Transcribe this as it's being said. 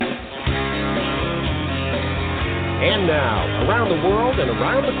And now, around the world and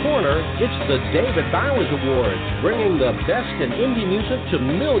around the corner, it's the David Bowers Awards, bringing the best in indie music to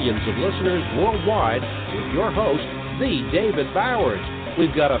millions of listeners worldwide with your host, the David Bowers.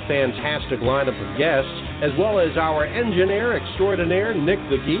 We've got a fantastic lineup of guests, as well as our engineer extraordinaire, Nick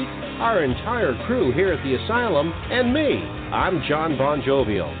the Geek, our entire crew here at the Asylum, and me. I'm John Bon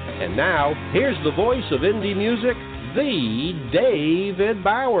Jovial. And now, here's the voice of indie music, the David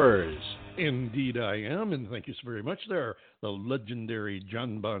Bowers. Indeed I am, and thank you so very much there, the legendary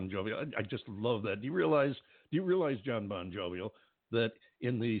John Bon Jovial. I just love that. Do you realize, John Bon Jovial, that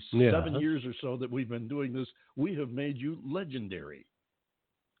in the 7 years or so that we've been doing this, we have made you legendary?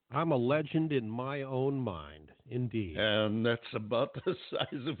 I'm a legend in my own mind, indeed. And that's about the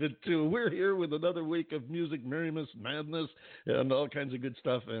size of it, too. We're here with another week of music, merriment, madness, and all kinds of good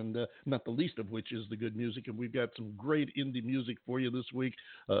stuff, and not the least of which is the good music. And we've got some great indie music for you this week.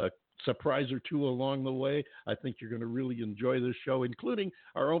 Surprise or two along the way. I think you're going to really enjoy this show, including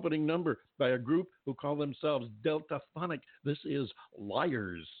our opening number by a group who call themselves Deltaphonic. This is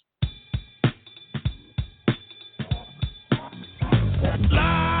Liars.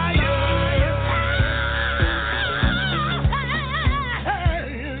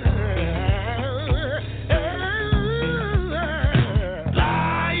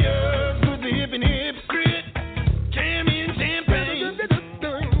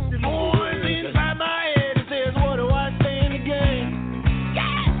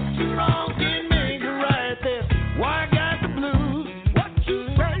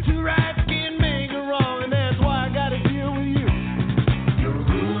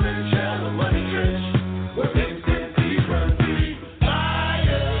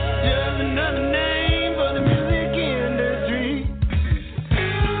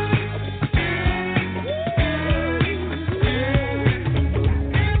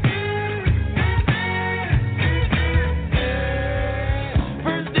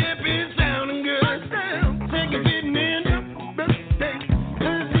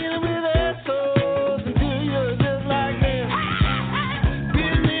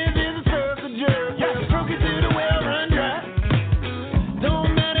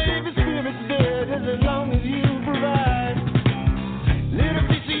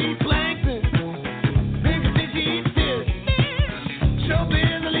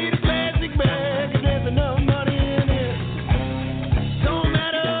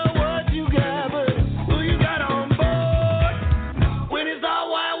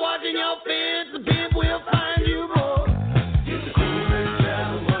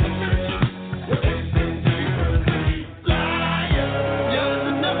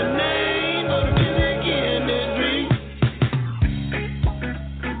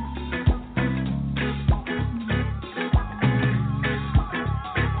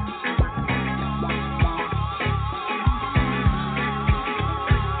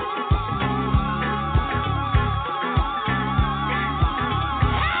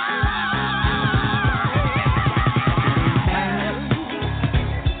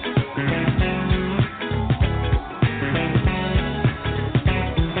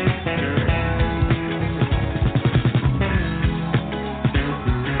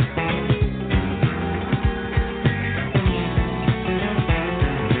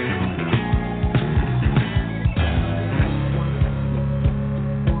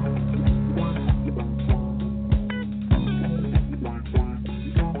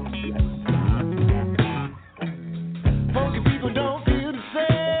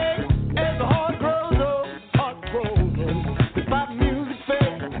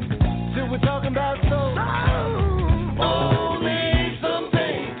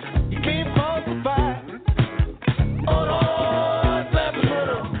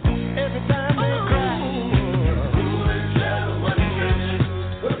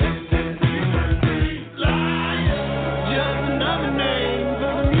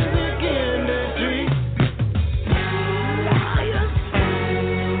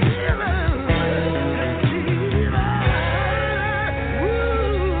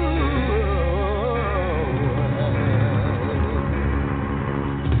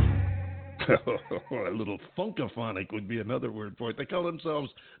 A little funkaphonic would be another word for it. They call themselves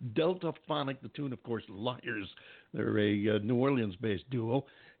Deltaphonic. The tune, of course, Liars. They're a New Orleans-based duo,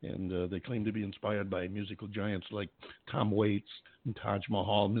 and they claim to be inspired by musical giants like Tom Waits and Taj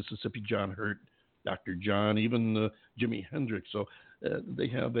Mahal, Mississippi John Hurt, Dr. John, even Jimi Hendrix. So they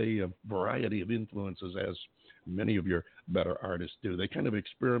have a variety of influences, as many of your better artists do. They kind of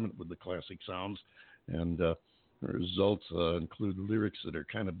experiment with the classic sounds, and the results include lyrics that are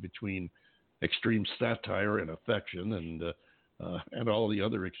kind of between extreme satire and affection and all the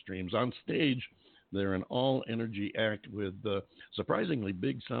other extremes. On stage, They're an all-energy act with surprisingly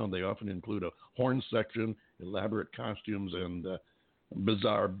big sound. They often include a horn section, elaborate costumes, and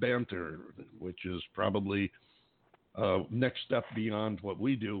bizarre banter, which is probably next step beyond what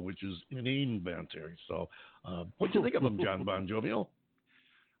we do, which is inane banter. So what do you think of them, John Bon Jovial?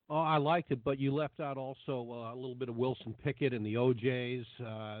 Oh, I liked it, but you left out also a little bit of Wilson Pickett and the OJs.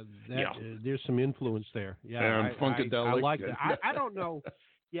 There's some influence there. Yeah, and Funkadelic. I like that. I don't know.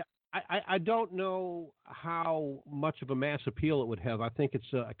 Yeah, I don't know how much of a mass appeal it would have. I think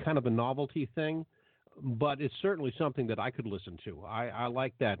it's a kind of a novelty thing, but it's certainly something that I could listen to. I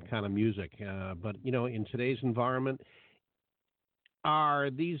like that kind of music. But, in today's environment, are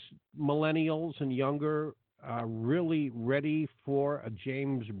these millennials and younger really ready for a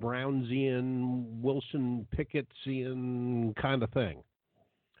James Brownsian, Wilson Pickettsian kind of thing?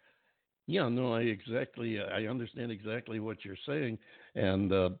 Yeah, no, I understand exactly what you're saying,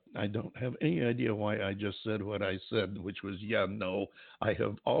 and I don't have any idea why I just said what I said, which was, no. I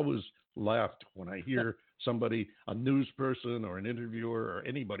have always laughed when I hear somebody, a news person or an interviewer or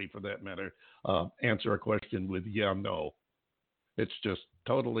anybody for that matter, answer a question with, no. It's just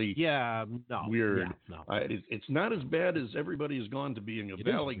totally weird. No. It's not as bad as everybody has gone to being a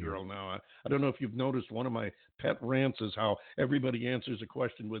Valley Girl now. I don't know if you've noticed, one of my pet rants is how everybody answers a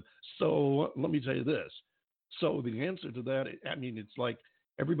question with, so let me tell you this. So the answer to that, it's like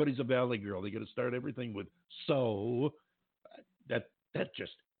everybody's a Valley Girl. They got to start everything with so. That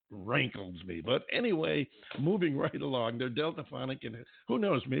just rankles me. But anyway, moving right along, they're Deltaphonic, and who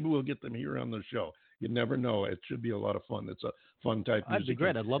knows, maybe we'll get them here on the show. You never know. It should be a lot of fun. It's a fun type music. That'd be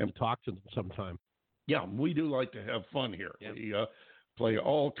great. I'd love to talk to them sometime. Yeah, we do like to have fun here. Yep. We play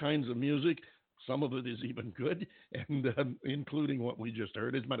all kinds of music. Some of it is even good, and including what we just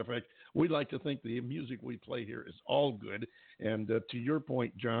heard. As a matter of fact, we like to think the music we play here is all good. And to your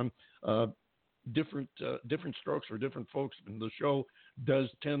point, John, different strokes for different folks. And the show does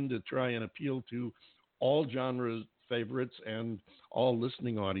tend to try and appeal to all genres, favorites, and all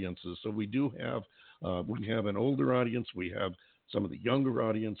listening audiences. So we do have an older audience. We have some of the younger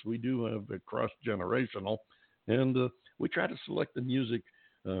audience. We do have a cross-generational, and we try to select the music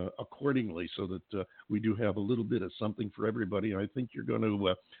accordingly so that we do have a little bit of something for everybody. I think you're going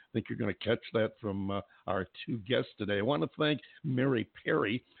to catch that from our two guests today. I want to thank Mary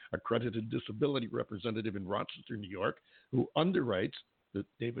Perry, accredited disability representative in Rochester, New York, who underwrites the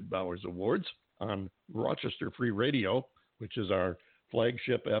David Bowers Awards on Rochester Free Radio, which is our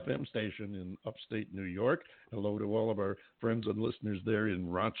flagship FM station in upstate New York. Hello to all of our friends and listeners there in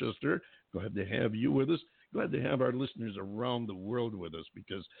Rochester. Glad to have you with us. Glad to have our listeners around the world with us,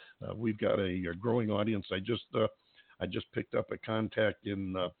 because we've got a growing audience. I just picked up a contact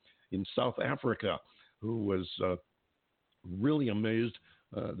in South Africa who was really amazed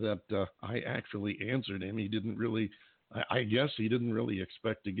that I actually answered him. He didn't really, I guess he didn't really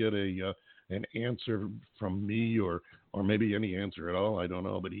expect to get an answer from me, or maybe any answer at all. I don't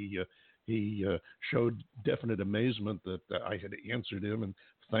know, but he showed definite amazement that I had answered him and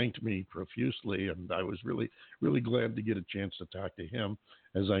thanked me profusely, and I was really, really glad to get a chance to talk to him,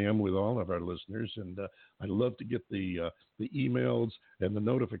 as I am with all of our listeners. And I love to get the emails and the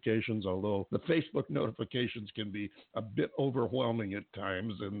notifications, although the Facebook notifications can be a bit overwhelming at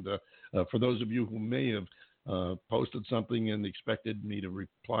times. And for those of you who may have posted something and expected me to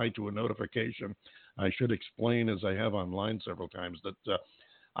reply to a notification, I should explain, as I have online several times, that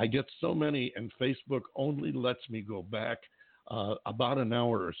I get so many, and Facebook only lets me go back about an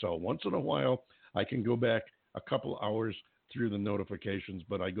hour or so. Once in a while, I can go back a couple hours through the notifications,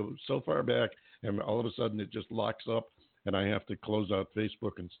 but I go so far back, and all of a sudden it just locks up, and I have to close out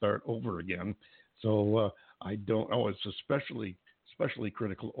Facebook and start over again. So I don't know. It's especially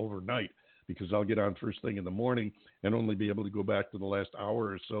critical overnight, because I'll get on first thing in the morning and only be able to go back to the last hour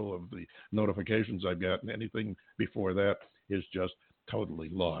or so of the notifications I've got, and anything before that is just totally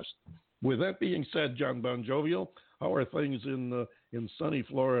lost. With that being said, John Bon Jovial, how are things in sunny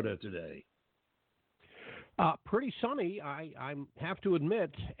Florida today? Pretty sunny, I have to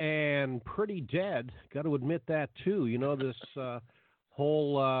admit, and pretty dead. Got to admit that too. This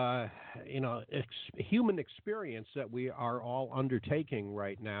whole human experience that we are all undertaking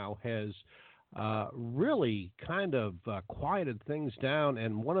right now has really kind of quieted things down.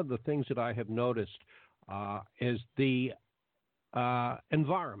 And one of the things that I have noticed is the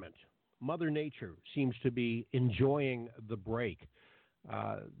environment. Mother Nature seems to be enjoying the break.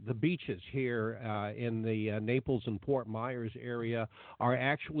 The beaches here in the Naples and Fort Myers area are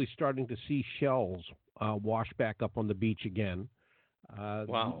actually starting to see shells wash back up on the beach again.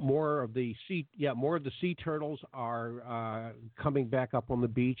 Wow. More of the sea turtles are coming back up on the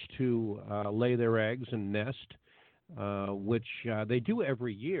beach to lay their eggs and nest, which they do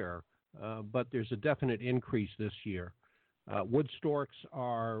every year, but there's a definite increase this year. Wood storks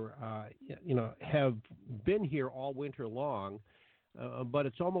have been here all winter long, but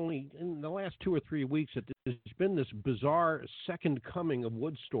it's only in the last 2 or 3 weeks that there's been this bizarre second coming of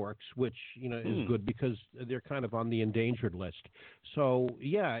wood storks, which is good because they're kind of on the endangered list. So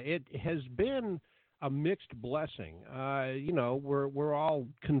yeah, it has been a mixed blessing. We're all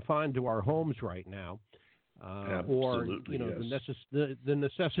confined to our homes right now. Absolutely, yes. The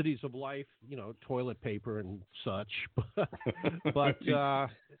necessities of life, toilet paper and such. But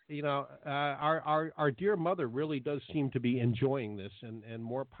our dear mother really does seem to be enjoying this, and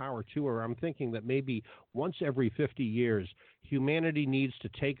more power to her. I'm thinking that maybe once every 50 years, humanity needs to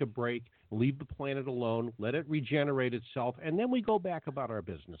take a break, leave the planet alone, let it regenerate itself, and then we go back about our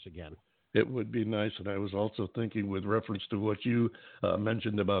business again. It would be nice, and I was also thinking with reference to what you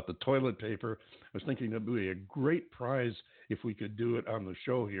mentioned about the toilet paper, I was thinking it would be a great prize if we could do it on the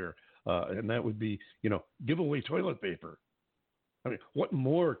show here, and that would be, give away toilet paper. I mean, what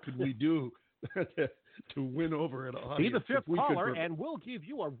more could we do to win over an audience? Be the fifth caller, and we'll give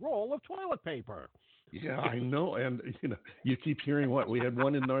you a roll of toilet paper. Yeah, I know, and you keep hearing what we had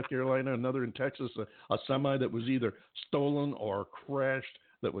one in North Carolina, another in Texas, a semi that was either stolen or crashed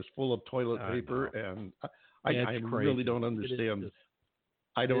that was full of toilet paper, and I really don't understand.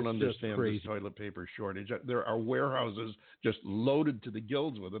 I don't understand this toilet paper shortage. There are warehouses just loaded to the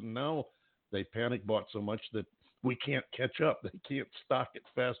gills with it, and now they panic bought so much that we can't catch up. They can't stock it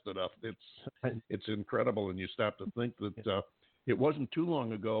fast enough. It's incredible, and you stop to think that it wasn't too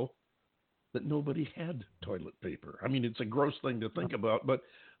long ago that nobody had toilet paper. I mean, it's a gross thing to think about, but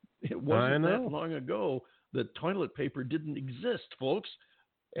it wasn't that long ago that toilet paper didn't exist, folks.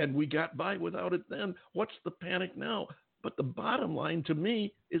 And we got by without it then. What's the panic now? But the bottom line to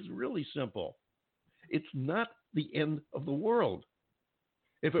me is really simple. It's not the end of the world.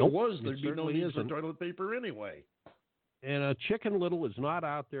 If it was, there'd be no need for toilet paper anyway. And Chicken Little is not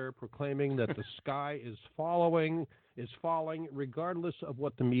out there proclaiming that the sky is falling regardless of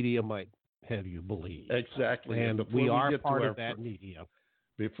what the media might have you believe. Exactly. And we are part of that media.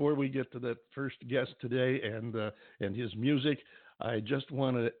 Before we get to that first guest today and his music, I just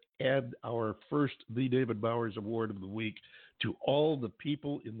want to add our first The David Bowers Award of the week to all the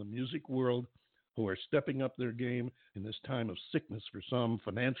people in the music world who are stepping up their game in this time of sickness for some,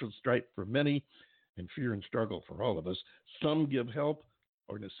 financial strife for many, and fear and struggle for all of us. Some give help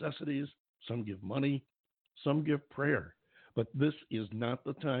or necessities, some give money, some give prayer. But this is not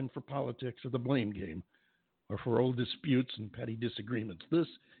the time for politics or the blame game, or for old disputes and petty disagreements. This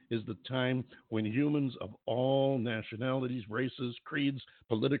is the time when humans of all nationalities, races, creeds,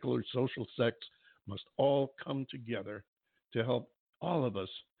 political or social sects must all come together to help all of us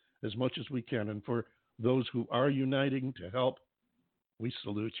as much as we can. And for those who are uniting to help, we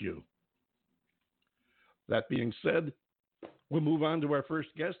salute you. That being said, we'll move on to our first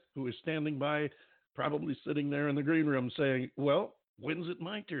guest, who is standing by, probably sitting there in the green room saying, well, when's it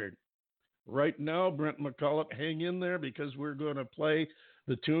my turn? Right now, Brent McCollough, hang in there, because we're going to play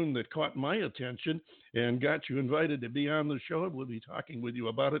the tune that caught my attention and got you invited to be on the show. We'll be talking with you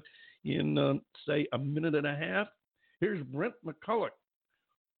about it in, say, a minute and a half. Here's Brent McCollough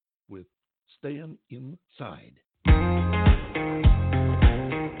with Staying Inside.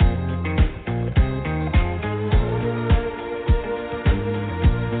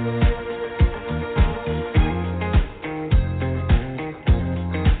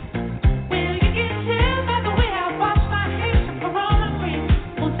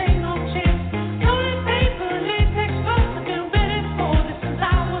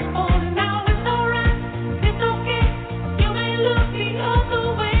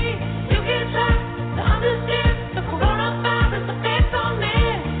 Understand the coronavirus.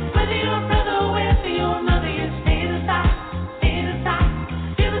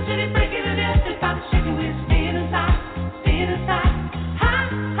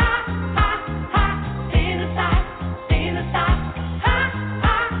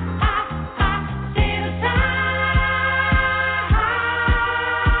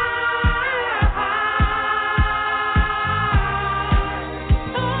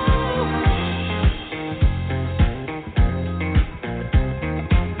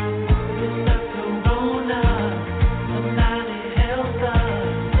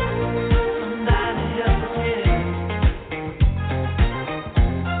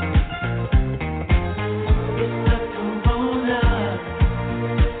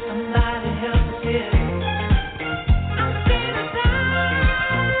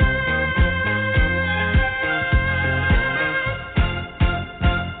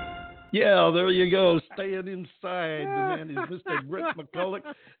 Yeah, there you go. Staying inside. The man is Mr. Brent McCollough,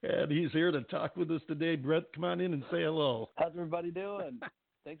 and he's here to talk with us today. Brent, come on in and say hello. How's everybody doing?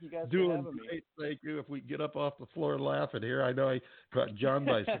 Thank you guys for Doing having great, me. thank you. If we get up off the floor laughing here, I know I caught John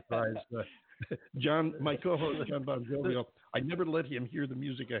by surprise. John, my co-host John Bon Jovial, I never let him hear the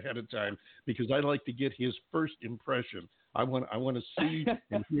music ahead of time because I like to get his first impression. I want to see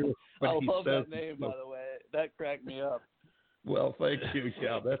and hear what he says. I love that name, by the way. That cracked me up. Well, thank you.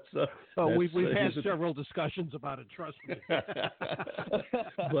 Yeah, that's. We've had several discussions about it. Trust me.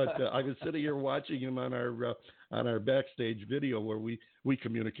 But I was sitting here watching him on our backstage video where we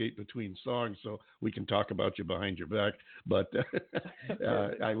communicate between songs, so we can talk about you behind your back. But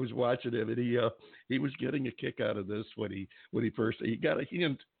I was watching him, and he was getting a kick out of this when he got a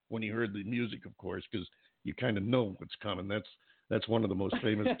hint when he heard the music, of course, because you kind of know what's coming. That's one of the most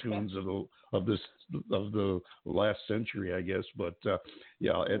famous tunes of the last century, I guess. But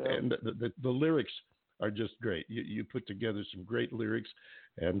and the lyrics are just great. You put together some great lyrics,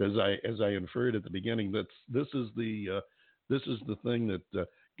 and as I inferred at the beginning, this is the thing that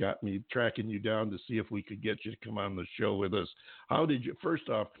got me tracking you down to see if we could get you to come on the show with us. How did you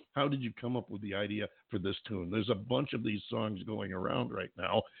come up with the idea for this tune? There's a bunch of these songs going around right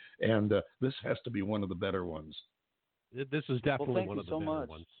now, and this has to be one of the better ones. This is definitely one of the better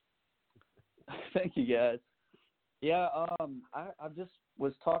ones. Thank you, guys. Yeah, I just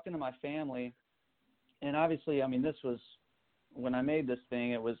was talking to my family, and obviously, I mean, this was when I made this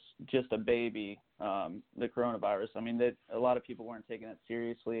thing. It was just a baby, the coronavirus. I mean, a lot of people weren't taking it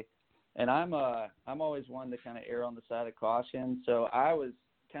seriously, and I'm always one to kind of err on the side of caution. So I was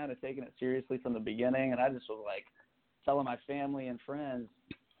kind of taking it seriously from the beginning, and I just was like telling my family and friends,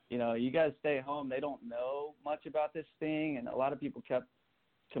 you know, you guys stay home. They don't know much about this thing, and a lot of people kept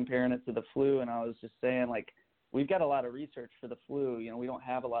comparing it to the flu, and I was just saying, like, we've got a lot of research for the flu. You know, we don't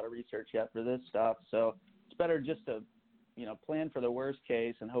have a lot of research yet for this stuff, so it's better just to, you know, plan for the worst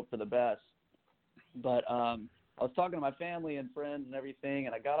case and hope for the best. But I was talking to my family and friends and everything,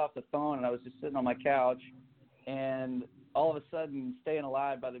 and I got off the phone, and I was just sitting on my couch, and all of a sudden, Staying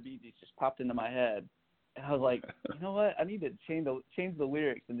Alive by the Bee Gees just popped into my head. And I was like, you know what? I need to change the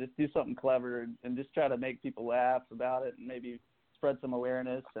lyrics and just do something clever and just try to make people laugh about it and maybe spread some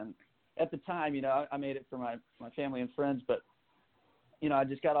awareness. And at the time, you know, I made it for my family and friends, but, you know, I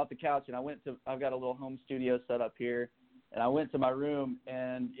just got off the couch and I've got a little home studio set up here, and I went to my room,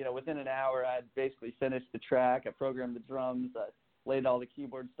 and, you know, within an hour, I had basically finished the track. I programmed the drums. I laid all the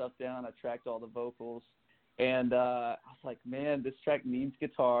keyboard stuff down. I tracked all the vocals. And I was like, man, this track needs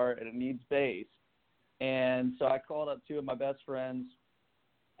guitar and it needs bass. And so I called up two of my best friends,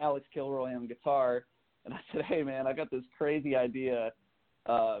 Alex Kilroy on guitar, and I said, hey, man, I got this crazy idea,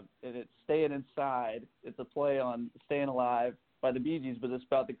 and it's Staying Inside. It's a play on Staying Alive by the Bee Gees, but it's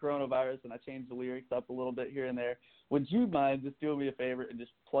about the coronavirus, and I changed the lyrics up a little bit here and there. Would you mind just doing me a favor and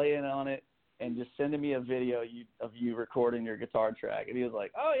just playing on it and just sending me a video of you recording your guitar track? And he was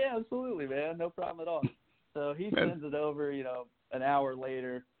like, oh, yeah, absolutely, man, no problem at all. So he sends it over, you know, an hour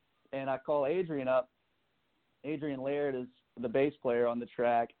later, and I call Adrian up. Adrian Laird is the bass player on the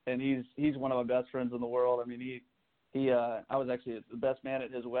track, and he's one of my best friends in the world. I mean, I was actually the best man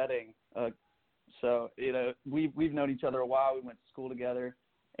at his wedding. So, you know, we've known each other a while. We went to school together,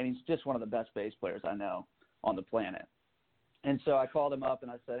 and he's just one of the best bass players I know on the planet. And so I called him up and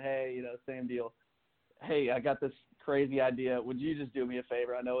I said, hey, you know, same deal. Hey, I got this crazy idea. Would you just do me a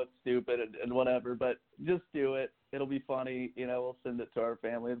favor? I know it's stupid and whatever, but just do it. It'll be funny. You know, we'll send it to our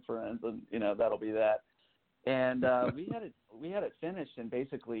family and friends, and, you know, that'll be that. And we had it finished in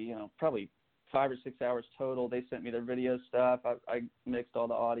basically, you know, probably 5 or 6 hours total. They sent me their video stuff. I mixed all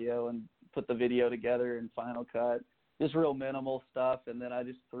the audio and put the video together in Final Cut. Just real minimal stuff, and then I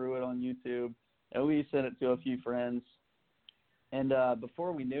just threw it on YouTube, and we sent it to a few friends. And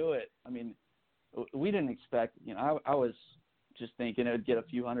before we knew it, I mean, we didn't expect, you know, I was just thinking it would get a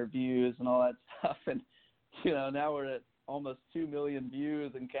few hundred views and all that stuff, and, you know, now we're at almost 2 million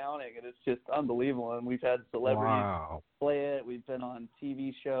views and counting, and it's just unbelievable. And we've had celebrities play it. We've been on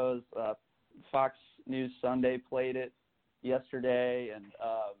TV shows. Fox News Sunday played it yesterday, and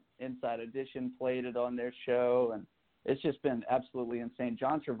Inside Edition played it on their show, and it's just been absolutely insane.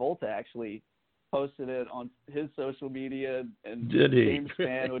 John Travolta actually posted it on his social media, and James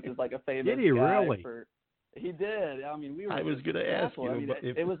Fan, which is like a famous Did he guy really? He did. I mean, I was going to ask you. I mean,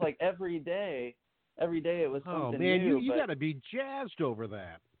 it was like every day. Every day it was something new. Oh, man, you got to be jazzed over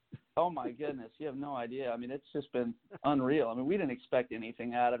that. Oh, my goodness. You have no idea. I mean, it's just been unreal. I mean, we didn't expect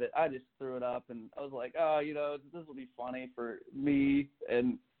anything out of it. I just threw it up, and I was like, oh, you know, this will be funny for me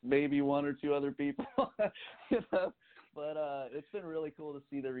and maybe one or two other people. You know? But it's been really cool to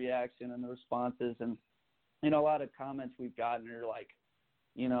see the reaction and the responses. And, you know, a lot of comments we've gotten are like,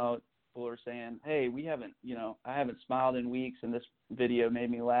 you know, people are saying, hey, I haven't smiled in weeks, and this video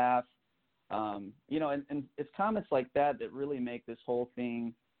made me laugh. You know, and it's comments like that really make this whole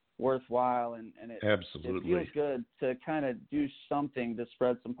thing worthwhile, and it feels good to kind of do something to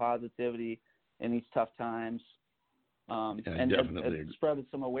spread some positivity in these tough times. And spread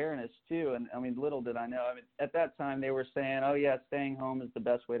some awareness too. And I mean, little did I know. I mean, at that time they were saying, "Oh yeah, staying home is the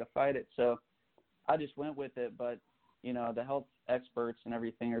best way to fight it." So I just went with it. But you know, the health experts and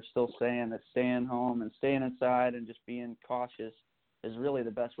everything are still saying that staying home and staying inside and just being cautious is really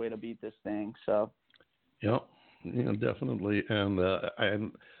the best way to beat this thing. So. Yeah, definitely. And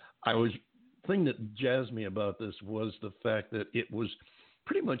thing that jazzed me about this was the fact that it was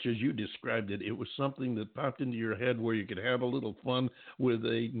pretty much as you described it. It was something that popped into your head where you could have a little fun with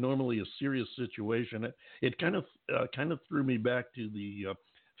normally a serious situation. It kind of threw me back to the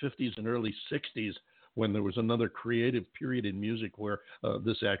 50s and early 60s when there was another creative period in music where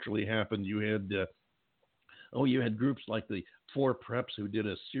this actually happened. You had groups like the Four Preps who did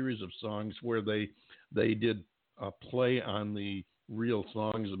a series of songs where they did a play on the real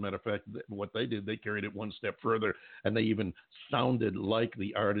songs. As a matter of fact, what they did, they carried it one step further, and they even sounded like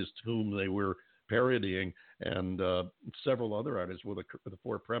the artist whom they were parodying. And several other artists, the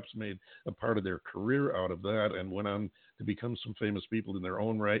Four Preps, made a part of their career out of that and went on to become some famous people in their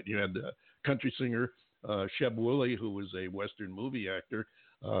own right. You had country singer Sheb Woolley, who was a Western movie actor,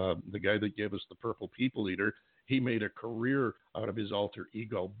 the guy that gave us the Purple People Eater. He made a career out of his alter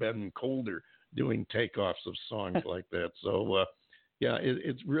ego, Ben Colder, doing takeoffs of songs like that. So, yeah,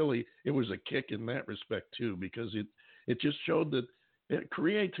 it was a kick in that respect too, because it just showed that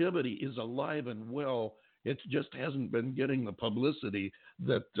creativity is alive and well. It just hasn't been getting the publicity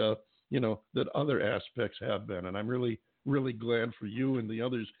that that other aspects have been. And I'm really, really glad for you and the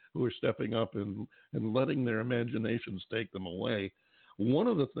others who are stepping up and letting their imaginations take them away. One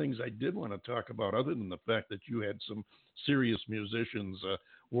of the things I did want to talk about, other than the fact that you had some serious musicians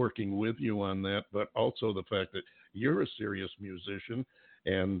working with you on that, but also the fact that you're a serious musician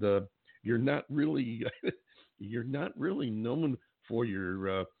and you're not really known for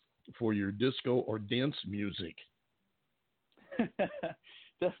your disco or dance music.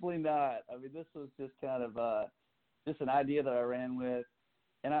 Definitely not. I mean, this was just kind of just an idea that I ran with,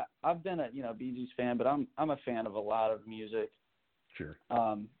 and I've been a Bee Gees fan, but I'm a fan of a lot of music. Sure.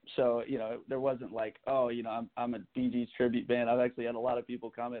 So, there wasn't like, oh, I'm a Bee Gees tribute band. I've actually had a lot of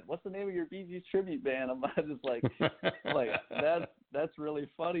people comment, what's the name of your Bee Gees tribute band? I'm just like that's really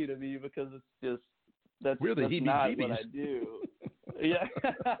funny to me, because it's just, that's not what I do. Yeah.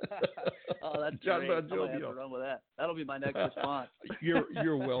 Oh, that's John great. Bon Jovi. I have to run with that. That'll be my next response.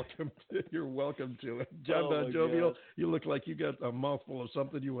 You're welcome. You're welcome to it. John Bon Jovi, you look like you got a mouthful of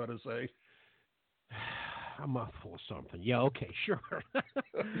something you want to say. A mouthful of something. Yeah, okay, sure.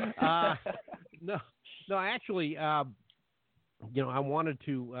 No, actually, I wanted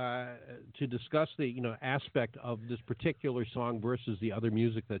to discuss the aspect of this particular song versus the other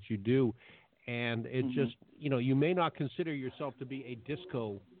music that you do, and it just you may not consider yourself to be a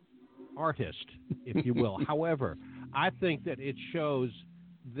disco artist, if you will. However, I think that it shows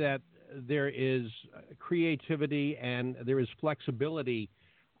that there is creativity and there is flexibility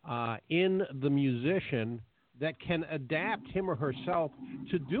in the musician that can adapt him or herself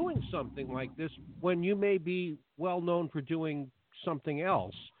to doing something like this when you may be well known for doing something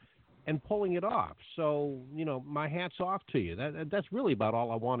else and pulling it off. So, my hat's off to you. That's really about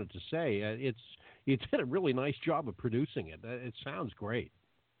all I wanted to say. You did a really nice job of producing it. It sounds great.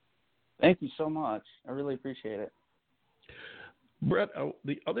 Thank you so much. I really appreciate it. Brett,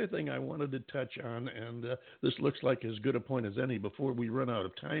 the other thing I wanted to touch on, and this looks like as good a point as any before we run out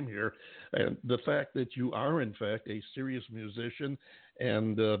of time here, and the fact that you are, in fact, a serious musician,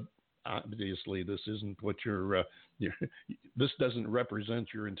 and obviously this isn't what this doesn't represent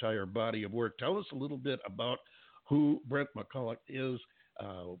your entire body of work. Tell us a little bit about who Brent McCollough is,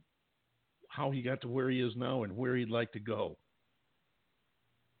 how he got to where he is now, and where he'd like to go.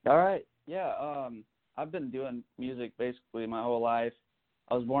 All right. Yeah. I've been doing music basically my whole life.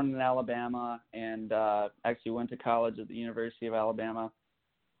 I was born in Alabama and actually went to college at the University of Alabama.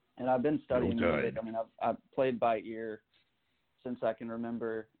 And I've been studying music. I mean, I've played by ear since I can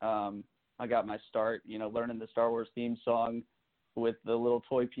remember. I got my start, learning the Star Wars theme song with the little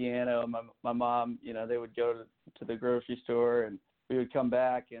toy piano. My mom, they would go to the grocery store and we would come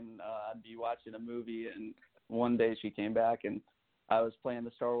back and I'd be watching a movie. And one day she came back and I was playing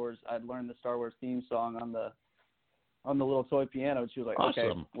the Star Wars. I'd learned the Star Wars theme song on on the little toy piano. And she was like, awesome.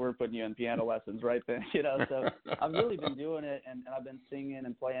 okay, we're putting you in piano lessons right then. You know, so I've really been doing it, and I've been singing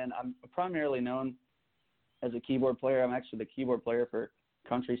and playing. I'm primarily known as a keyboard player. I'm actually the keyboard player for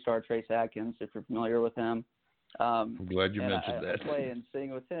country star Trace Adkins, if you're familiar with him. I'm glad you mentioned that. I play and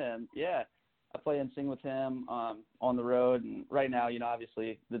sing with him. Yeah, I play and sing with him on the road. And right now, you know,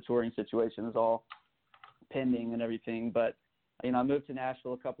 obviously the touring situation is all pending and everything. But, you know, I moved to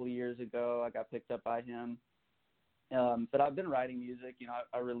Nashville a couple of years ago. I got picked up by him. But I've been writing music. You know,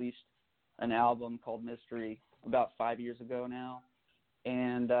 I released an album called Mystery about 5 years ago now.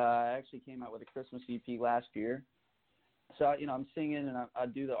 And I actually came out with a Christmas EP last year. So, you know, I'm singing and I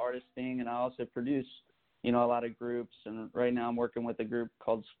do the artist thing, and I also produce, you know, a lot of groups. And right now I'm working with a group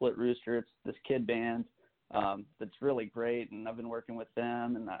called Split Rooster. It's this kid band that's really great, and I've been working with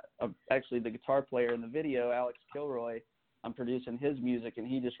them. And I'm actually the guitar player in the video, Alex Kilroy. I'm producing his music, and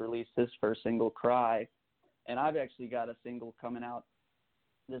he just released his first single, Cry. And I've actually got a single coming out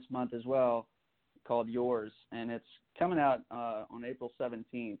this month as well called Yours, and it's coming out on April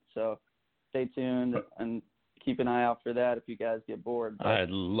 17th. So stay tuned and keep an eye out for that if you guys get bored. But,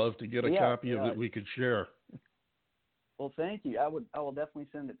 I'd love to get a copy of it we could share. Well, thank you. I will definitely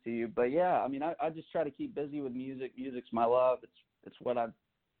send it to you. But yeah, I mean, I just try to keep busy with music. Music's my love. It's what I've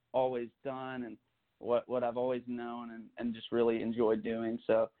always done and what I've always known and just really enjoyed doing.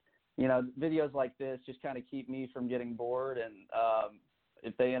 So, you know, videos like this just kind of keep me from getting bored, and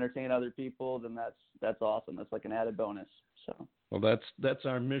if they entertain other people, then that's awesome. That's like an added bonus. So. Well, that's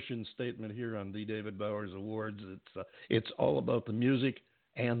our mission statement here on the David Bowers Awards. It's all about the music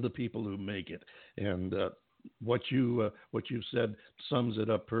and the people who make it. And what you've said sums it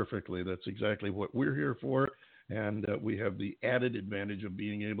up perfectly. That's exactly what we're here for. And we have the added advantage of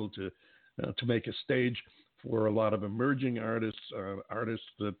being able to make a stage for a lot of emerging artists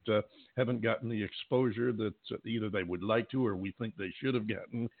that haven't gotten the exposure that either they would like to or we think they should have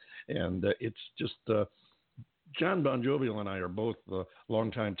gotten. And it's just John Bon Jovial and I are both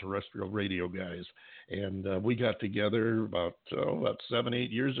longtime terrestrial radio guys. And we got together about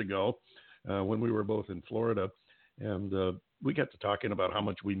 7-8 years ago when we were both in Florida. And we got to talking about how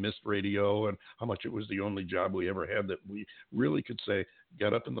much we missed radio and how much it was the only job we ever had that we really could say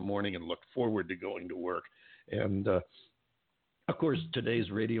got up in the morning and looked forward to going to work. And, of course,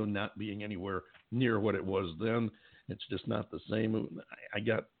 today's radio not being anywhere near what it was then, it's just not the same. I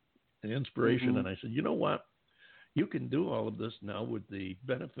got an inspiration, and I said, you know what? You can do all of this now with the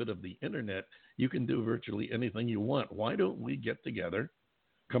benefit of the Internet. You can do virtually anything you want. Why don't we get together,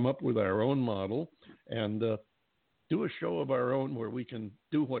 come up with our own model, and do a show of our own where we can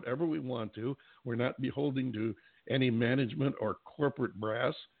do whatever we want to. We're not beholden to any management or corporate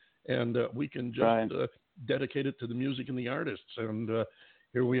brass, and we can just dedicate it to the music and the artists. And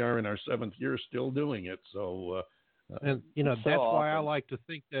here we are in our 7th year still doing it. So, and, you know, that's why I like to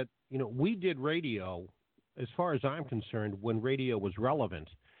think that, you know, we did radio, as far as I'm concerned, when radio was relevant.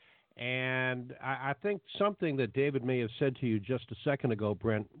 And I think something that David may have said to you just a second ago,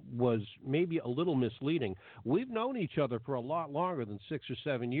 Brent, was maybe a little misleading. We've known each other for a lot longer than 6 or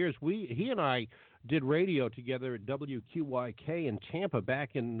 7 years. He and I did radio together at WQYK in Tampa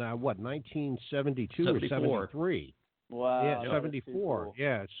back in, 1972 or 73. Wow. Yeah, 74. Cool.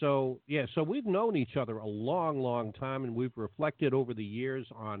 Yeah. So we've known each other a long, long time, and we've reflected over the years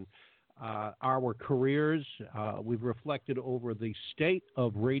on our careers. We've reflected over the state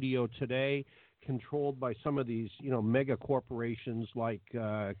of radio today, controlled by some of these, you know, mega corporations like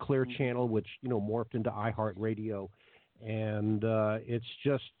Clear Channel, which, you know, morphed into iHeartRadio. And it's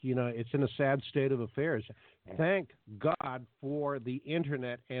just, you know, it's in a sad state of affairs. Thank God for the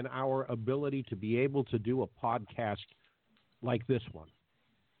Internet and our ability to be able to do a podcast like this one.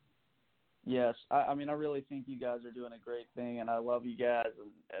 Yes, I mean, I really think you guys are doing a great thing, and I love you guys,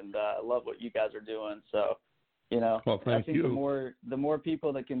 and I love what you guys are doing. So, you know, I think the more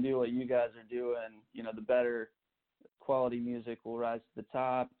people that can do what you guys are doing, you know, the better quality music will rise to the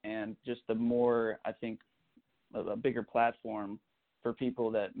top, and just the more, I think, a bigger platform for people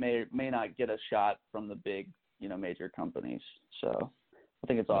that may not get a shot from the big, you know, major companies. So I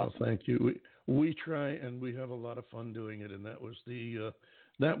think it's awesome. Well, thank you. We try, and we have a lot of fun doing it, and that was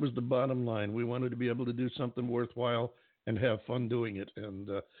the bottom line. We wanted to be able to do something worthwhile and have fun doing it, and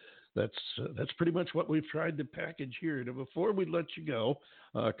that's pretty much what we've tried to package here. Now, before we let you go,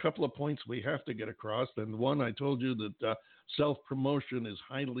 a couple of points we have to get across. And one, I told you that self-promotion is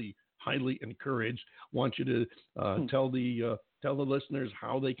highly encouraged. Want you to tell the listeners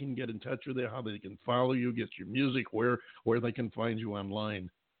how they can get in touch with you, how they can follow you, get your music, where they can find you online.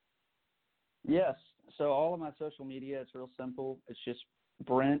 Yes. So all of my social media, it's real simple. It's just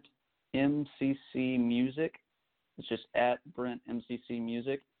Brent MCC Music It's just at Brent MCC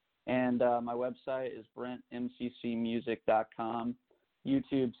Music. And my website is brentmccmusic.com.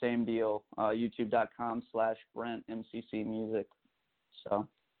 YouTube, same deal, youtube.com/BrentMCCmusic. So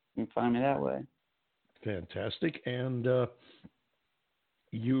you can find me that way. Fantastic. And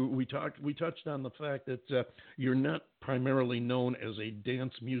we touched on the fact that you're not primarily known as a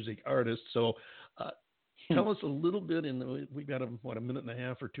dance music artist. So tell us a little bit, we've got a minute and a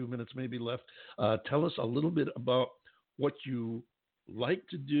half or 2 minutes maybe left. Tell us a little bit about what you like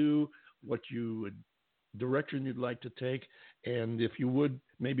to do, direction you'd like to take, and if you would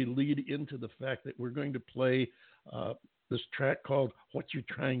maybe lead into the fact that we're going to play this track called "What You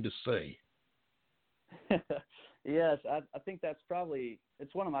Trying to Say." Yes, I think that's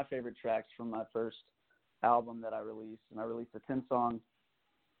it's one of my favorite tracks from my first album that I released, and I released a 10-song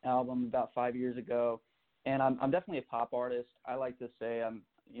album about 5 years ago. And I'm definitely a pop artist. I like to say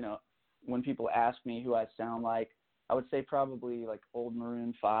when people ask me who I sound like, I would say probably like old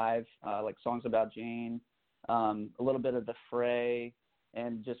Maroon 5, like Songs About Jane, a little bit of The Fray,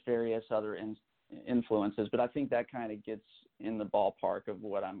 and just various other influences. But I think that kind of gets in the ballpark of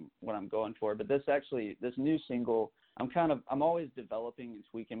what I'm going for. But this new single, I'm always developing and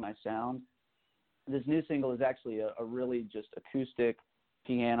tweaking my sound. This new single is actually a really just acoustic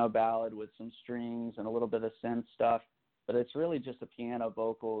piano ballad with some strings and a little bit of synth stuff. But it's really just a piano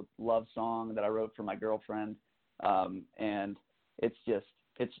vocal love song that I wrote for my girlfriend. And it's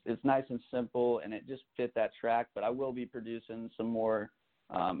nice and simple, and it just fit that track. But I will be producing some more,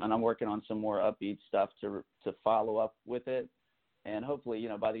 and I'm working on some more upbeat stuff to follow up with it. And hopefully,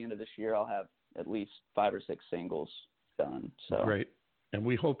 by the end of this year, I'll have at least 5 or 6 singles done. So great. And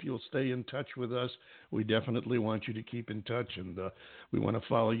we hope you'll stay in touch with us. We definitely want you to keep in touch, and we want to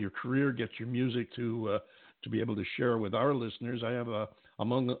follow your career, get your music to be able to share with our listeners. I have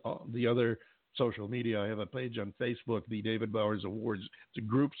among the other social media, I have a page on Facebook, the David Bowers Awards. It's a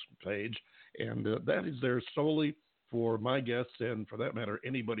groups page, and that is there solely for my guests and, for that matter,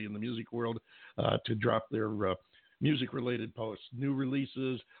 anybody in the music world to drop their music-related posts, new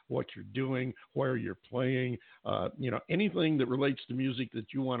releases, what you're doing, where you're playing, anything that relates to music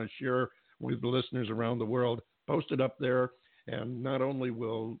that you want to share with the listeners around the world. Post it up there, and not only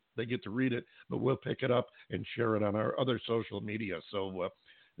will they get to read it, but we'll pick it up and share it on our other social media. So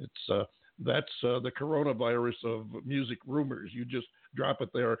that's the coronavirus of music rumors. You just drop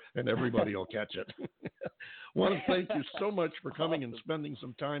it there, and everybody will catch it. Want to thank you so much for coming and spending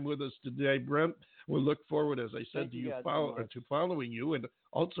some time with us today, Brent. We'll look forward, as I said, to following you, and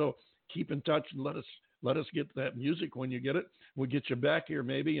also keep in touch and let us get that music when you get it. We'll get you back here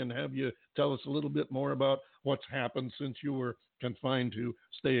maybe and have you tell us a little bit more about what's happened since you were confined to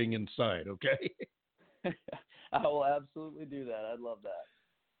staying inside, okay? I will absolutely do that. I'd love that.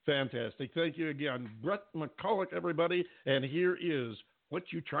 Fantastic. Thank you again. Brent McCollough, everybody, and here is What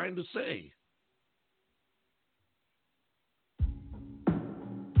You Trying to Say.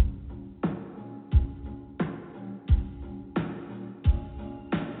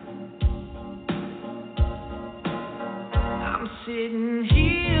 I'm sitting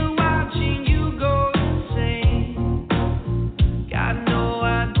here watching you go insane. Got no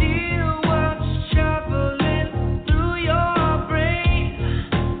idea what's traveling through your brain.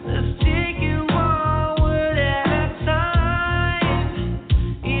 Let's take it one word at a time.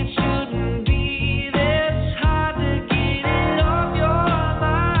 It shouldn't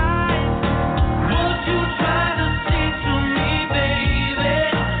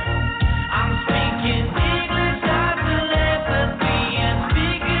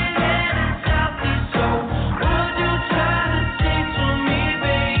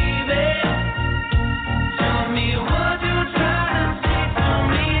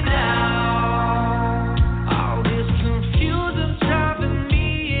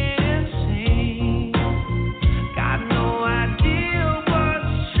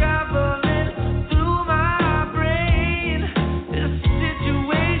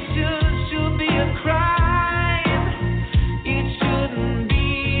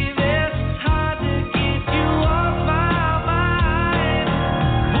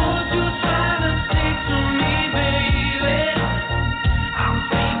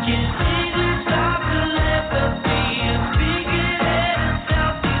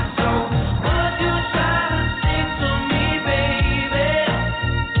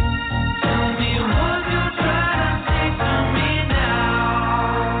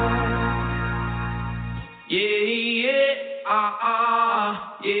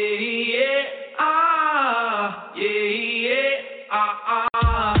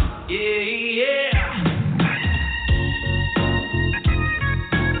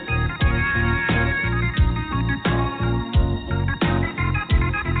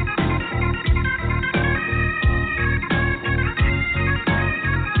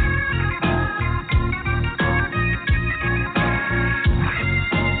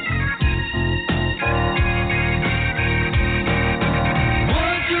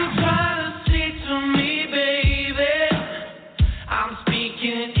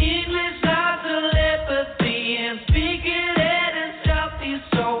speaking English, not telepathy, and speaking it in Southeast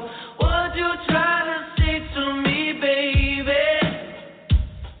soul. What you trying to say to me, baby?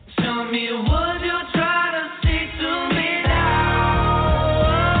 Tell me what you trying to say to me now.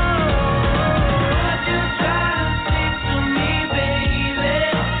 What you trying to say to me, baby?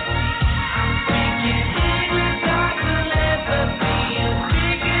 I'm speaking English, not telepathy, and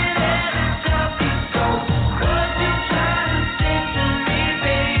speaking it in Southeast soul. What you trying to say to me,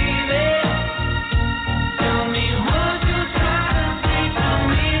 baby? Tell me what you trying to say to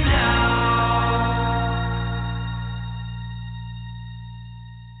me now.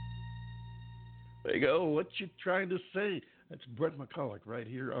 There you go. What you trying to say? That's Brent McCollough right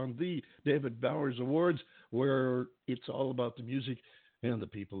here on the David Bowers Awards, where it's all about the music and the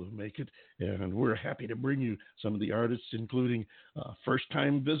people who make it. And we're happy to bring you some of the artists, including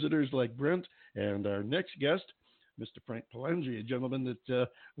first-time visitors like Brent, and our next guest, Mr. Frank Palangi, a gentleman that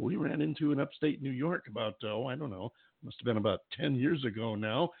we ran into in upstate New York about, I don't know, must have been about 10 years ago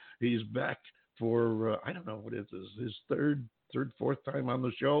now. He's back for, I don't know what it is, his third, fourth time on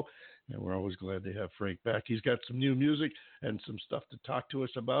the show. And we're always glad to have Frank back. He's got some new music and some stuff to talk to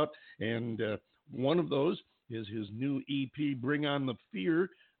us about. And one of those is his new EP, Bring On the Fear,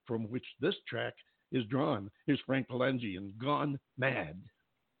 from which this track is drawn. Here's Frank Palangi and Gone Mad.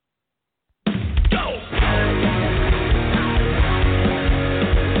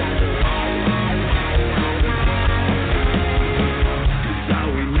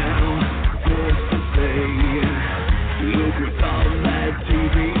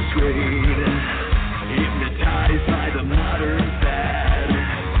 Hypnotized by the modern fad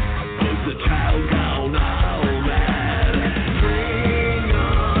of the child gone all mad. Bring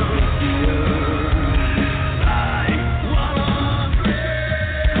on the fear. I wanna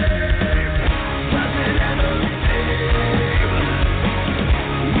scream. Does it ever save?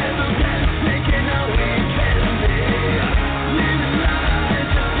 With the best thinking all we can be. Living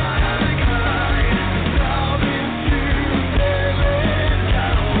lives of our kind. Solving truth and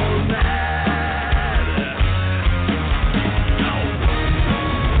gone mad.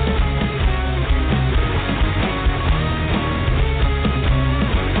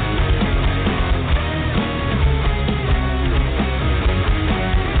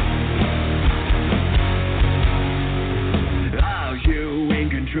 Are you in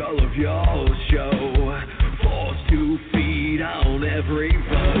control of your show? Forced to feed on every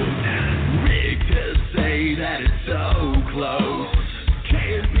vote. Rigged to say that it's so close.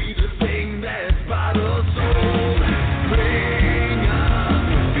 Can't be the thing that's by the soul. Bring on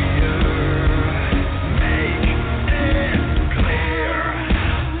the fear. Make it clear.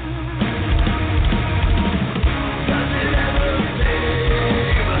 Does it ever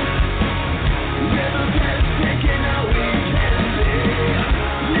save? With the best taking all we can be.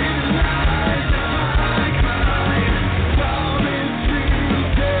 Living lives of our kind. Solving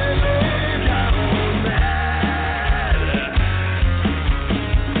truth and gone mad.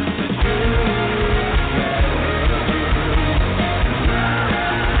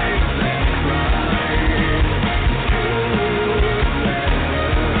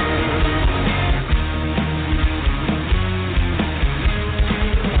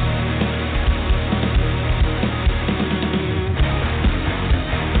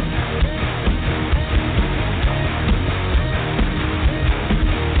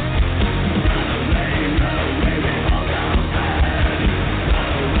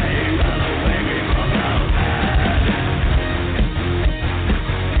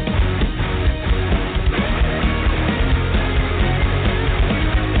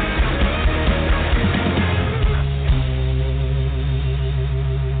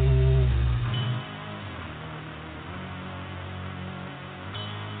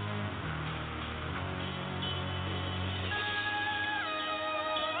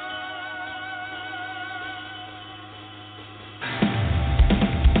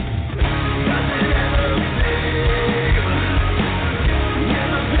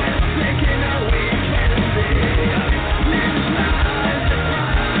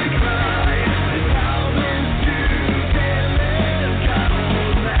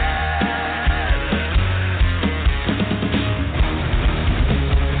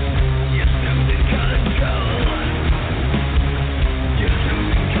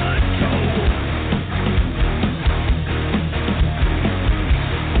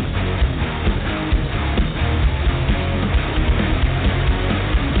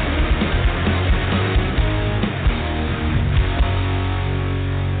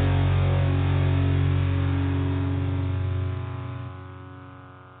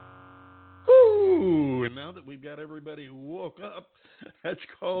 got everybody woke up. That's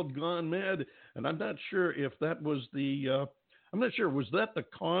called Gone Mad. And I'm not sure if that was was that the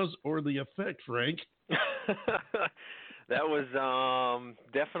cause or the effect, Frank? That was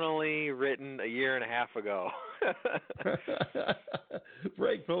definitely written a year and a half ago.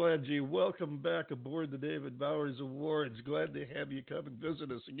 Frank Palangi, welcome back aboard the David Bowers Awards. Glad to have you come and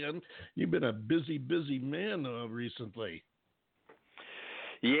visit us again. You've been a busy, busy man recently.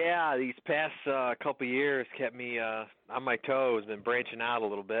 Yeah, these past couple of years kept me on my toes, been branching out a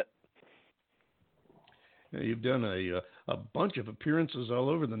little bit. You've done a bunch of appearances all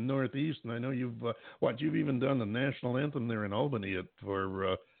over the Northeast, and I know you've even done the national anthem there in Albany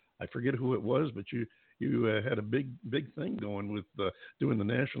for I forget who it was, but you had a big thing going with doing the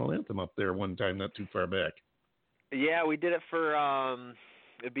national anthem up there one time not too far back. Yeah, we did it for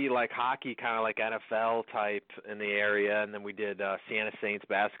it'd be like hockey, kind of like NFL type in the area, and then we did Siena Saints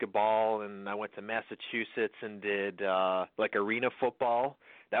basketball, and I went to Massachusetts and did like arena football.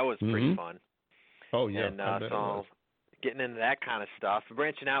 That was pretty fun. Oh yeah, and so getting into that kind of stuff,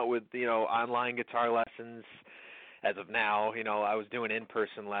 branching out with online guitar lessons. As of now, I was doing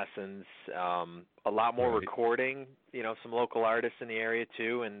in-person lessons, a lot more recording. Some local artists in the area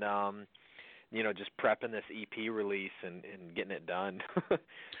too, and just prepping this EP release and getting it done.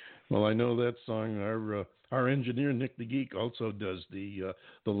 Well, I know that song. Our engineer Nick the Geek also does the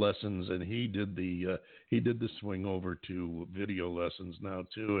lessons, and he did the swing over to video lessons now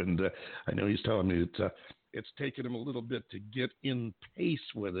too. And I know he's telling me it's taken him a little bit to get in pace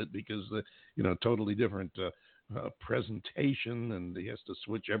with it because totally different presentation, and he has to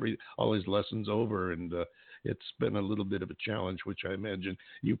switch all his lessons over, and it's been a little bit of a challenge, which I imagine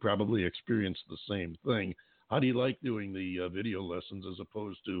you probably experienced the same thing. How do you like doing the video lessons as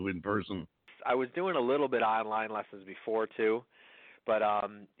opposed to in person? I was doing a little bit of online lessons before too, but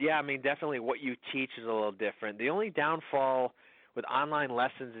definitely what you teach is a little different. The only downfall with online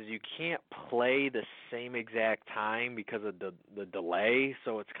lessons is you can't play the same exact time because of the delay,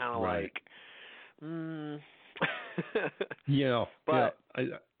 so it's kind of like yeah, but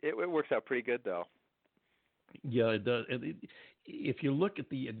yeah. It works out pretty good though. Yeah, it does. And if you look at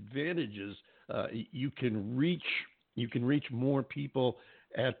the advantages, you can reach more people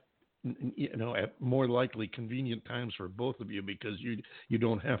at more likely convenient times for both of you, because you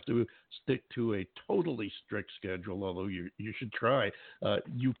don't have to stick to a totally strict schedule, although you should try.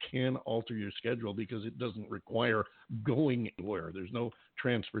 You can alter your schedule because it doesn't require going anywhere. There's no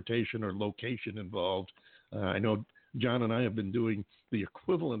transportation or location involved. I know John and I have been doing the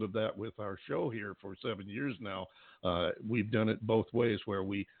equivalent of that with our show here for 7 years now. We've done it both ways, where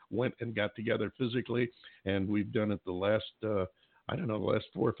we went and got together physically, and we've done it the last 4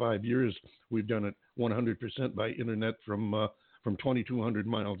 or 5 years. We've done it 100% by internet from 2,200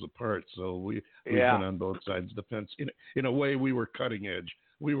 miles apart. So we've been on both sides of the fence. In a way, we were cutting edge.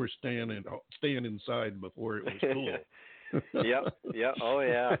 We were staying inside before it was cool. Yep. Oh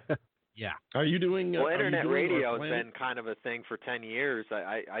yeah. Yeah. Are you doing? Well, internet radio has been kind of a thing for 10 years.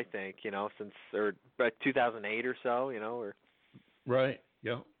 I think since 2008 or so. Or right.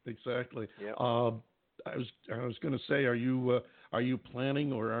 Yeah. Exactly. Yeah. I was going to say, are you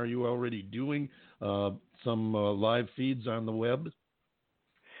planning, or are you already doing some live feeds on the web?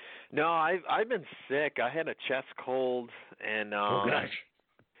 No, I've been sick. I had a chest cold, and oh gosh.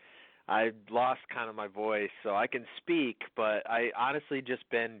 I lost kind of my voice, so I can speak, but I honestly just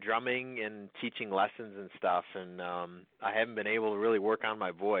been drumming and teaching lessons and stuff, and I haven't been able to really work on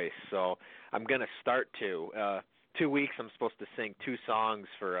my voice. So I'm going to start to. 2 weeks I'm supposed to sing 2 songs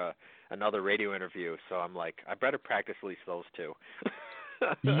for another radio interview, so I'm like, I better practice at least those 2.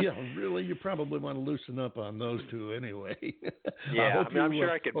 Yeah, really, you probably want to loosen up on those 2 anyway. Yeah, I'm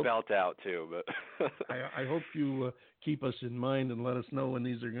sure I could belt out too, but I hope you keep us in mind and let us know when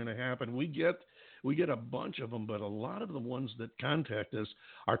these are going to happen. We get a bunch of them, but a lot of the ones that contact us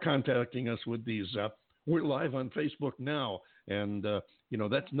are contacting us with these. We're live on Facebook now, and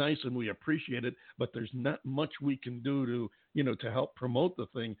that's nice, and we appreciate it. But there's not much we can do to help promote the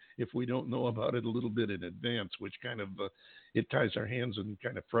thing if we don't know about it a little bit in advance, which kind of it ties our hands and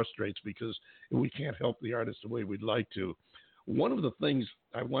kind of frustrates, because we can't help the artist the way we'd like to. One of the things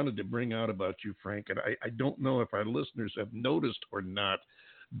I wanted to bring out about you, Frank, and I don't know if our listeners have noticed or not,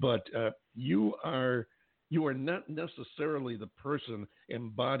 but you are not necessarily the person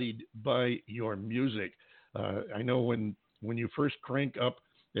embodied by your music. I know when you first crank up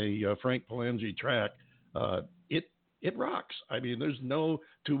a Frank Palangi track, it rocks. I mean, there's no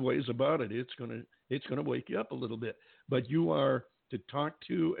 2 ways about it. It's gonna wake you up a little bit. But you are to talk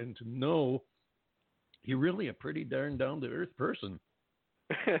to and to know. You're really a pretty darn down to earth person.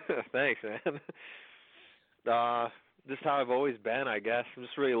 Thanks, man. Just how I've always been, I guess. I'm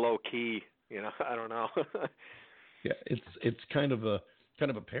just really low key, I don't know. Yeah, it's kind of a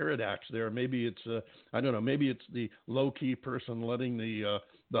paradox there. Maybe it's I don't know. Maybe it's the low key person letting the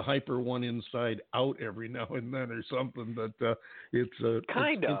hyper one inside out every now and then or something. But it's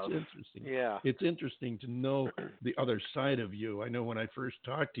interesting. Yeah. It's interesting to know the other side of you. I know when I first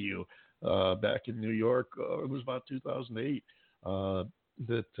talked to you back in New York, it was about 2008.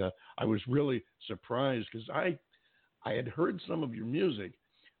 That I was really surprised because I had heard some of your music.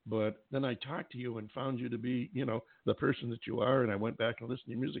 But then I talked to you and found you to be, the person that you are. And I went back and listened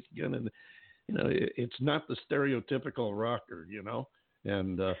to your music again. And, it's not the stereotypical rocker,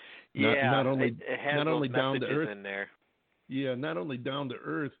 and not only it has not only those down to messages earth. in there. Yeah, not only down to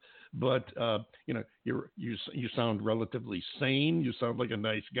earth, but you sound relatively sane. You sound like a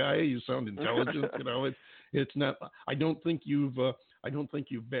nice guy. You sound intelligent. It's not. I don't think you've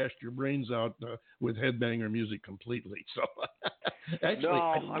bashed your brains out with headbanger music completely. So actually,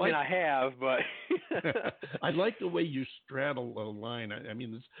 no, I have, but I like the way you straddle a line. I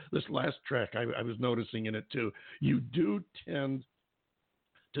mean, this last track, I was noticing in it too. You do tend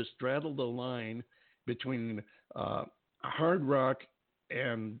to straddle the line between hard rock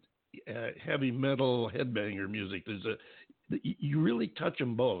and heavy metal headbanger music. You really touch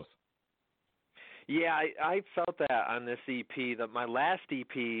them both. Yeah, I felt that on this EP. My last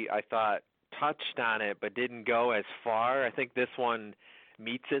EP, I thought touched on it but didn't go as far. I think this one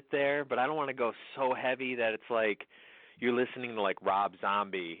meets it there, but I don't want to go so heavy that it's like you're listening to like Rob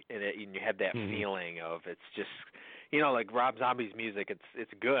Zombie and you have that feeling of it's just like Rob Zombie's music.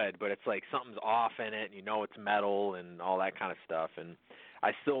 It's good, but it's like something's off in it, and it's metal and all that kind of stuff. And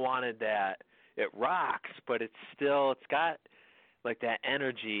I still wanted that. It rocks, but it's got like that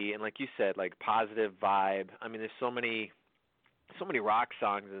energy and, like you said, like positive vibe. I mean, there's so many rock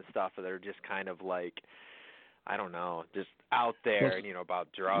songs and stuff that are just kind of like, I don't know, just out there, and about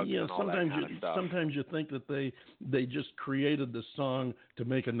drugs and all that kind of stuff. Sometimes you think that they just created the song to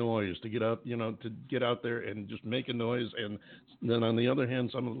make a noise, to get out, to get out there and just make a noise. And then on the other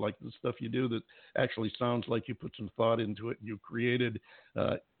hand, some of like the stuff you do that actually sounds like you put some thought into it. You created,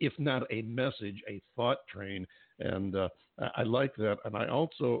 if not a message, a thought train. And I like that. And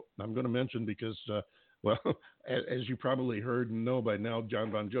I'm going to mention because, well, as you probably heard and know by now,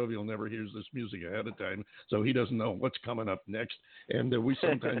 John Bon Jovi never hears this music ahead of time, so he doesn't know what's coming up next. And we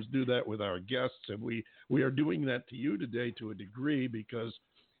sometimes do that with our guests, and we are doing that to you today to a degree because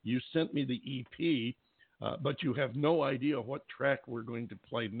you sent me the EP, but you have no idea what track we're going to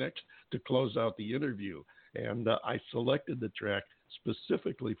play next to close out the interview. And I selected the track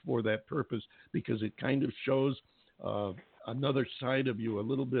specifically for that purpose because it kind of shows another side of you, a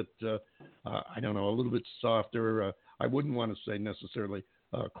little bit, I don't know, a little bit softer. I wouldn't want to say necessarily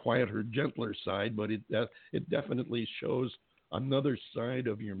quieter, gentler side, but it definitely shows another side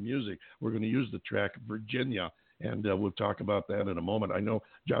of your music. We're going to use the track Virginia, and we'll talk about that in a moment. I know,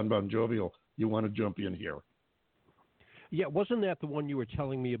 John Bon Jovi, you want to jump in here. Yeah, wasn't that the one you were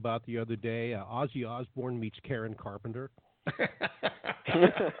telling me about the other day? Ozzy Osbourne meets Karen Carpenter.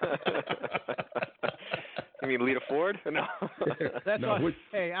 You mean Lita Ford? No. That's no, all,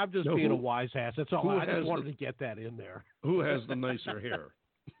 hey, I'm just being a wise ass. That's all. I just wanted to get that in there. Who has the nicer hair?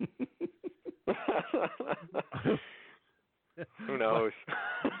 Who knows?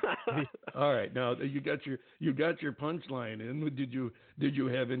 All right, now you got your punchline in. Did you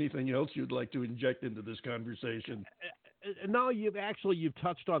have anything else you'd like to inject into this conversation? No, you've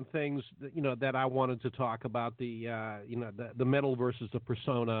touched on things that I wanted to talk about, the metal versus the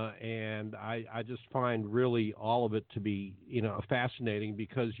persona, and I just find really all of it to be fascinating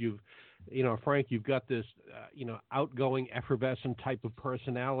because Frank, you've got this outgoing, effervescent type of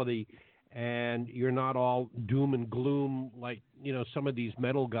personality, and you're not all doom and gloom like some of these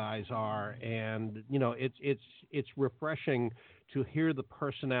metal guys are, and it's refreshing to hear the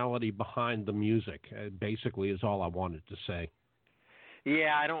personality behind the music. Basically, is all I wanted to say.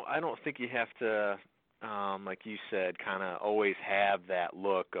 Yeah, I don't think you have to, like you said, kind of always have that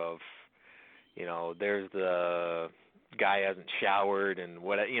look of, there's the guy hasn't showered and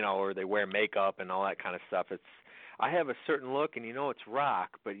what, or they wear makeup and all that kind of stuff. I have a certain look, and it's rock,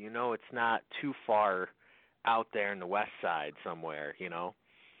 but it's not too far out there in the West Side somewhere.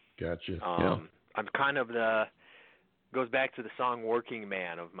 Gotcha. I'm kind of goes back to the song Working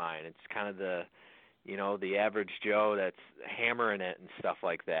Man of mine. It's kind of the the average Joe that's hammering it and stuff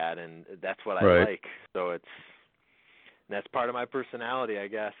like that, and that's what I like. So that's part of my personality, I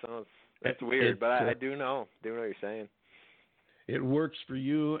guess. So it's weird, but I do know what you're saying. It works for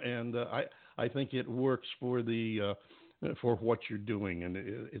you, and I think it works for the for what you're doing, and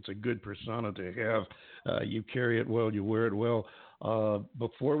it's a good persona to have. You carry it well, you wear it well.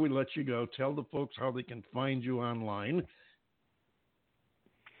 Before we let you go, tell the folks how they can find you online.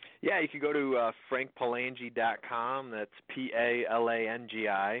 Yeah, you can go to frankpalangi.com. That's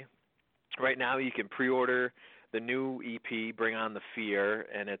Palangi. Right now, you can pre-order the new EP, Bring On the Fear,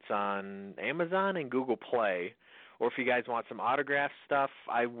 and it's on Amazon and Google Play. Or if you guys want some autograph stuff,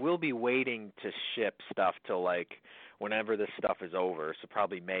 I will be waiting to ship stuff till like whenever this stuff is over, so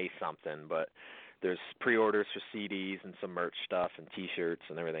probably May something. But there's pre-orders for CDs and some merch stuff and T-shirts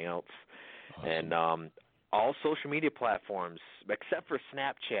and everything else. Awesome. And all social media platforms, except for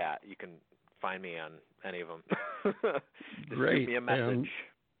Snapchat, you can find me on any of them. Just Great. Shoot me a message.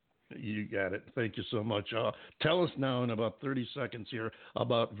 You got it. Thank you so much. Tell us now in about 30 seconds here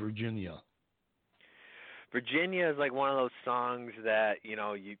about Virginia. Virginia is like one of those songs that, you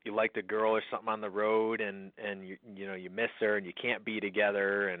know, you like the girl or something on the road and you know, you miss her and you can't be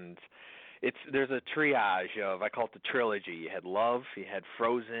together, and there's a triage of, I call it the trilogy. You had Love, you had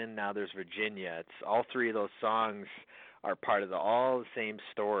Frozen, now there's Virginia. It's all three of those songs are part of all the same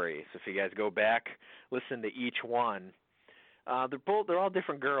story. So if you guys go back, listen to each one. They're all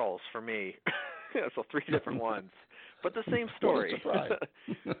different girls for me. So three different ones, but the same story. What a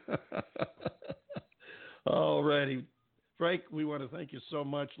surprise. All righty. Frank, we want to thank you so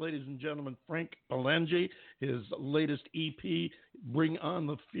much. Ladies and gentlemen, Frank Palangi, his latest EP, Bring On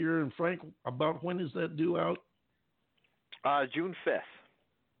the Fear. And Frank, about when is that due out? June 5th.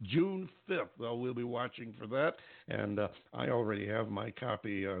 June 5th. Well, we'll be watching for that. And I already have my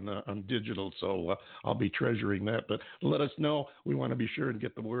copy on digital, so I'll be treasuring that. But let us know. We want to be sure and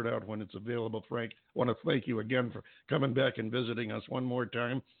get the word out when it's available. Frank, I want to thank you again for coming back and visiting us one more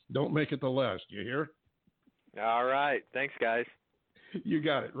time. Don't make it the last. You hear? All right. Thanks, guys. You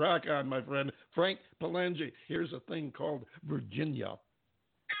got it. Rock on, my friend. Frank Palangi. Here's a thing called Virginia.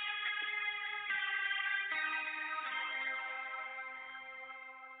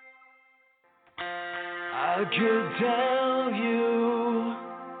 I could tell you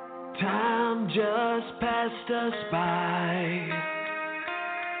time just passed us by.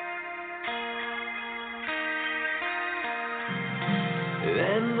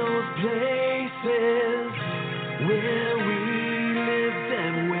 And those places where we lived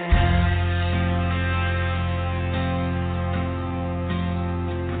and went,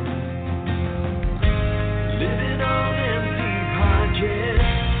 living on empty pockets,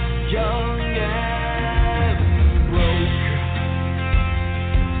 young and broke,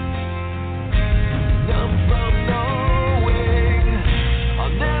 numb from knowing I'll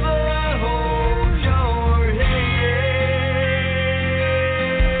never hold your hand.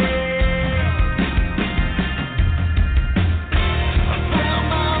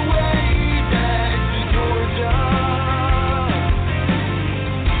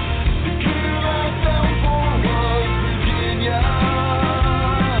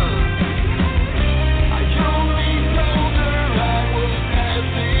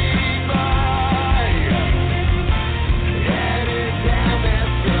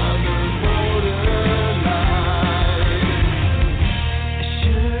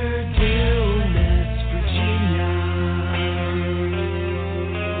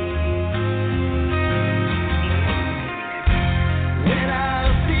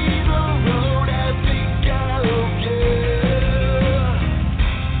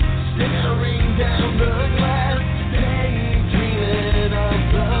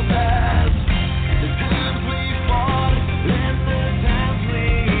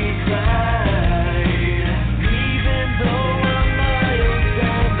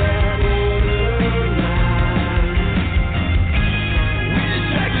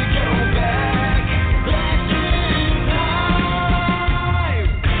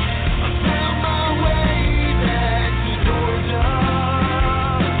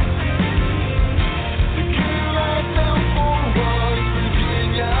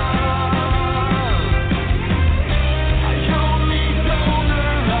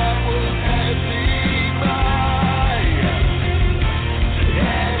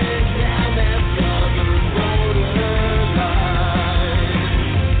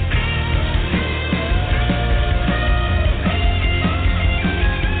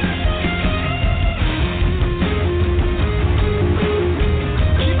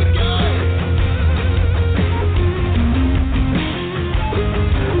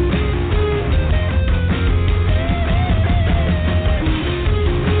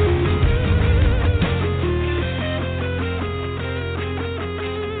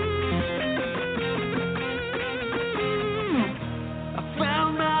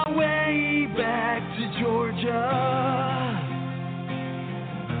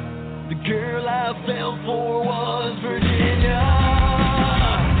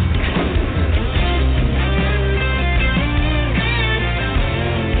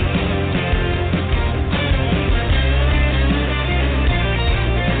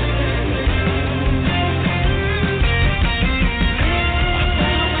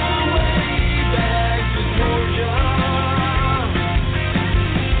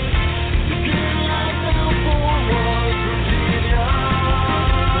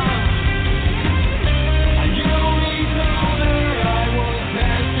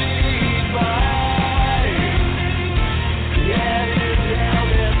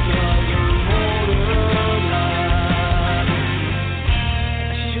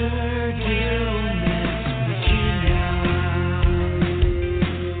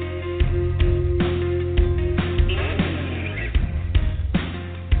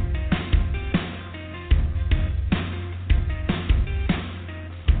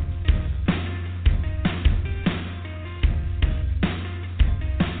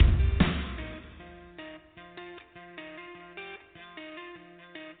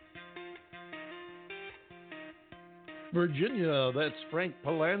 Virginia. That's Frank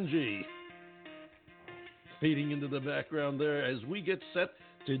Palangi fading into the background there as we get set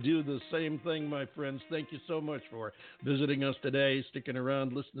to do the same thing, my friends. Thank you so much for visiting us today, sticking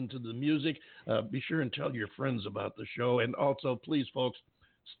around, listening to the music. Be sure and tell your friends about the show. And also, please, folks,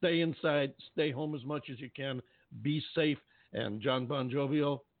 stay inside, stay home as much as you can, be safe. And John Bon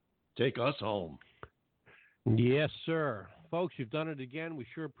Jovial, take us home. Yes, sir. Folks, you've done it again. We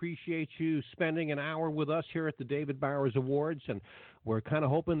sure appreciate you spending an hour with us here at the David Bowers Awards, and we're kind of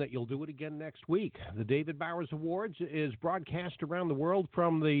hoping that you'll do it again next week. The David Bowers Awards is broadcast around the world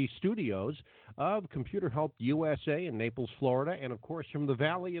from the studios of Computer Help USA in Naples, Florida, and, of course, from the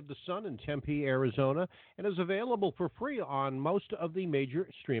Valley of the Sun in Tempe, Arizona, and is available for free on most of the major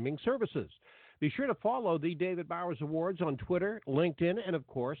streaming services. Be sure to follow the David Bowers Awards on Twitter, LinkedIn, and, of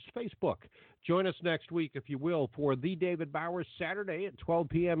course, Facebook. Join us next week, if you will, for The David Bowers Saturday at 12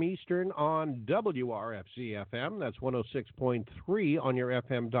 p.m. Eastern on WRFC-FM. That's 106.3 on your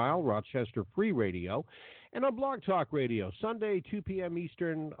FM dial, Rochester Free Radio. And on Blog Talk Radio, Sunday, 2 p.m.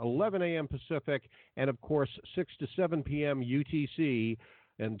 Eastern, 11 a.m. Pacific, and, of course, 6 to 7 p.m. UTC.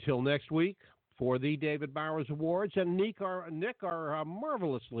 Until next week, for the David Bowers Awards, and Nick, our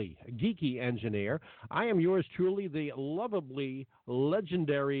marvelously geeky engineer, I am yours truly, the lovably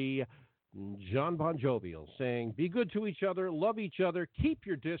legendary John Bon Jovial, saying be good to each other, love each other, keep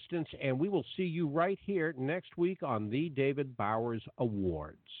your distance, and we will see you right here next week on the David Bowers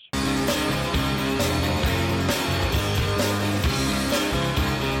Awards.